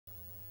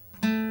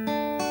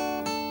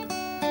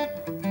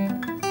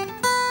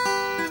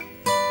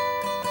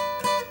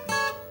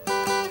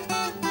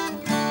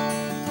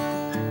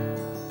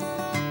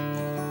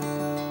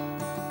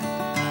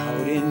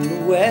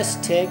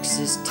West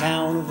Texas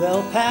town of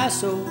El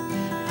Paso,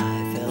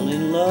 I fell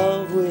in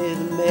love with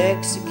a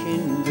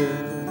Mexican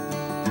girl.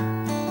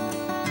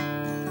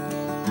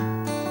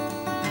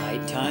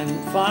 Nighttime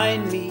would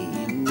find me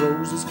in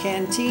Rosa's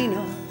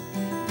cantina.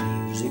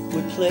 Music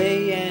would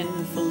play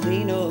and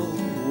Felina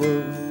would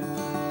whirl.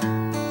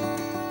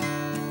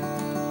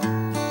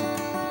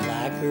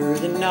 Blacker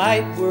than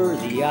night were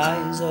the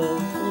eyes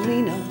of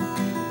Felina,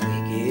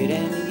 wicked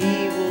and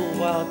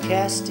evil while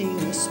casting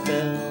a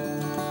spell.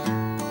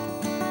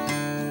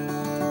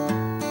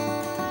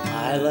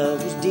 My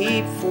love was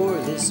deep for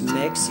this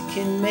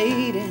Mexican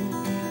maiden.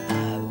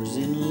 I was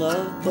in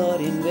love, but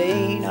in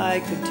vain I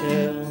could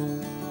tell.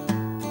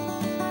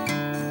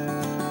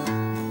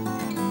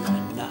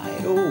 One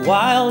night a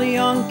wild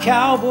young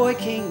cowboy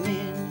came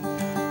in,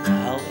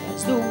 wild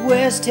as the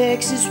West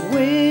Texas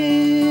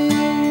wind.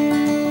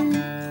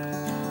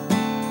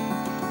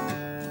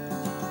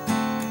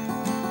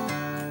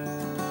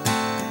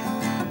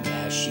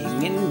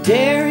 Dashing and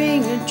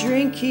daring, a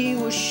drink he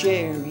was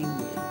sharing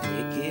with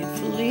wicked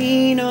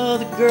Felina,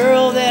 the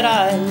girl that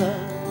I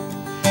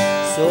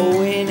love.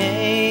 So in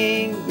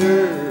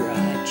anger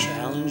I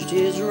challenged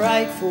his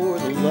right for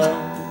the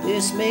love of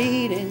this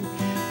maiden.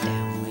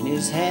 Down went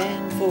his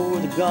hand for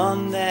the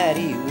gun that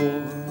he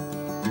wore.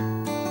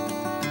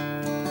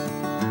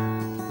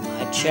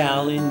 My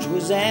challenge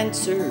was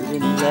answered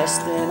in less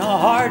than a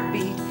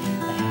heartbeat. The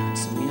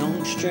handsome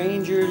young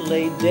stranger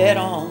lay dead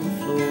on the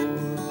floor.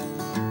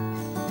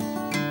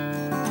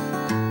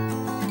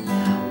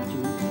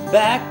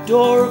 Back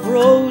door of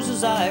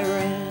Rosa's I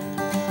ran,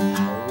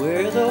 out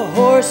where the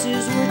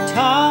horses were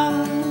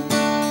tied.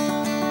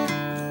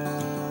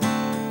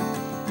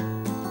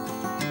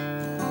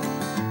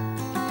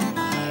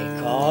 I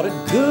caught a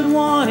good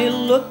one, it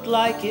looked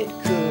like it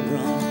could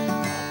run.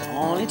 Up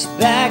on its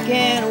back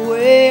and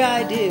away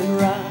I did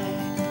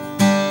ride,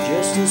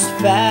 just as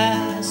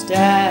fast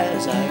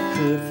as I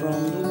could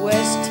from the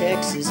West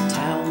Texas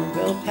town of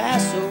El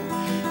Paso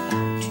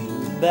out to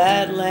the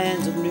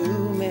badlands of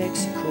New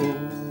Mexico.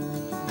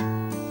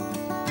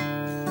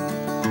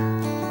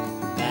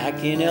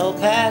 Back in El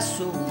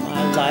Paso,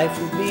 my life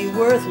would be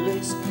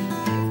worthless.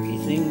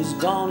 Everything's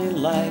gone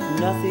in life,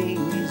 nothing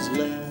is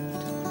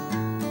left.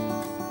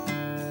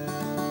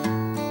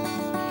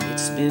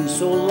 It's been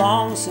so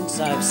long since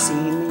I've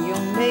seen the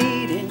young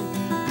maiden.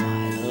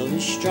 My love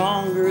is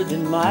stronger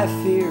than my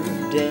fear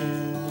of death.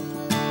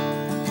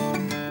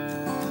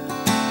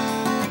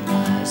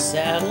 I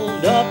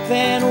saddled up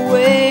and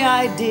away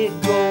I did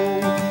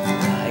go,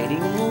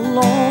 riding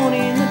alone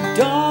in the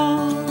dark.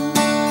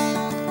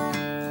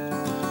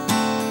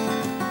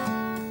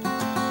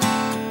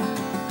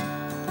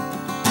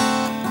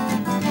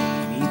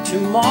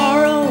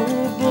 Tomorrow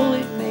a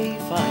bullet may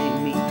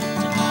find me.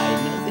 Tonight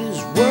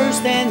nothing's worse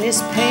than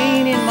this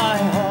pain in my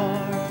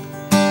heart.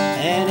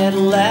 And at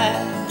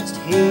last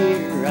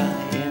here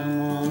I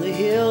am on the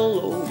hill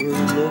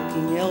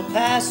overlooking El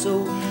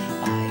Paso.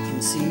 I can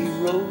see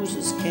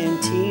Rosa's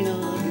cantina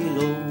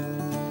below.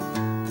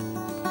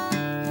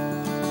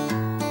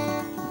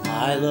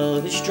 My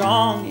love is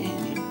strong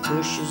and it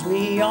pushes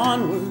me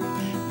onward.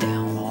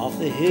 Down off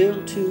the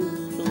hill to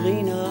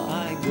Felina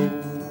I go.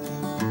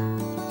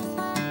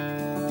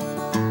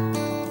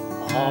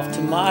 Off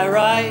to my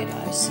right,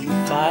 I see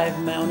 5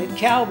 mounted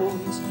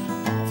cowboys.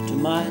 Off to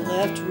my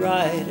left,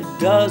 right, a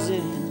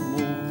dozen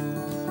more.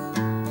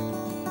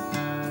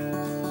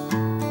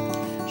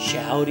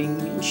 Shouting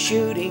and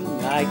shooting,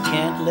 I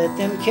can't let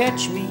them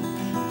catch me.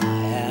 I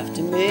have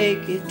to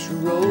make it to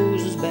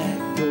Rosa's back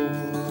door.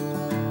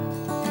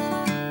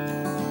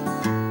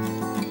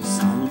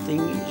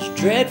 Something is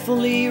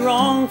dreadfully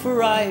wrong,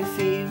 for I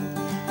feel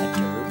a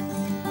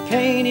dirt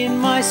pain in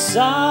my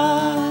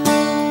side.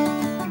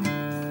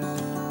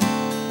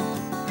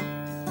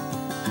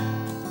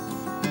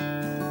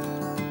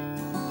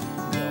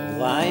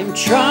 I'm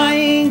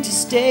trying to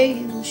stay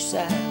in the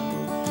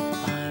saddle,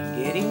 I'm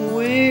getting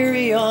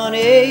weary,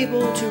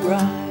 unable to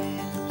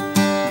ride.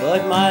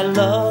 But my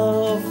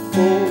love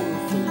for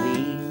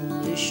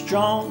Felina is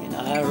strong, and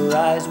I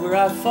rise where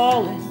I've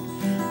fallen.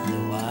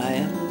 Though I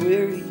am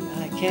weary,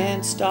 I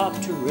can't stop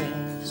to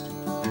rest.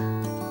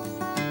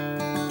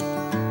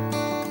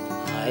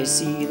 I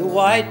see the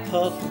white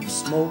puff of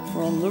smoke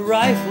from the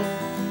rifle.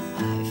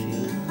 I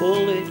feel the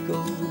bullet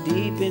go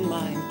deep in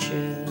my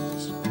chest.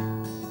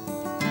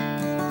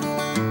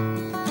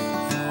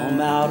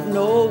 Out of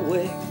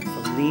nowhere,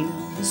 Felina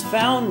has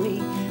found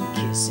me,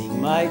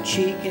 kissing my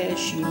cheek as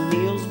she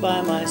kneels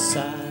by my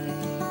side.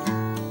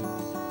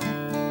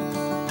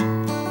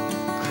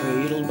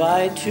 Cradled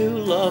by 2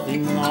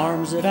 loving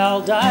arms that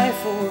I'll die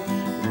for,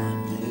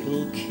 one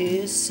little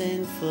kiss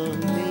and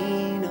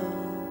Felina,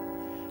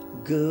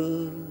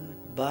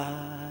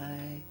 goodbye.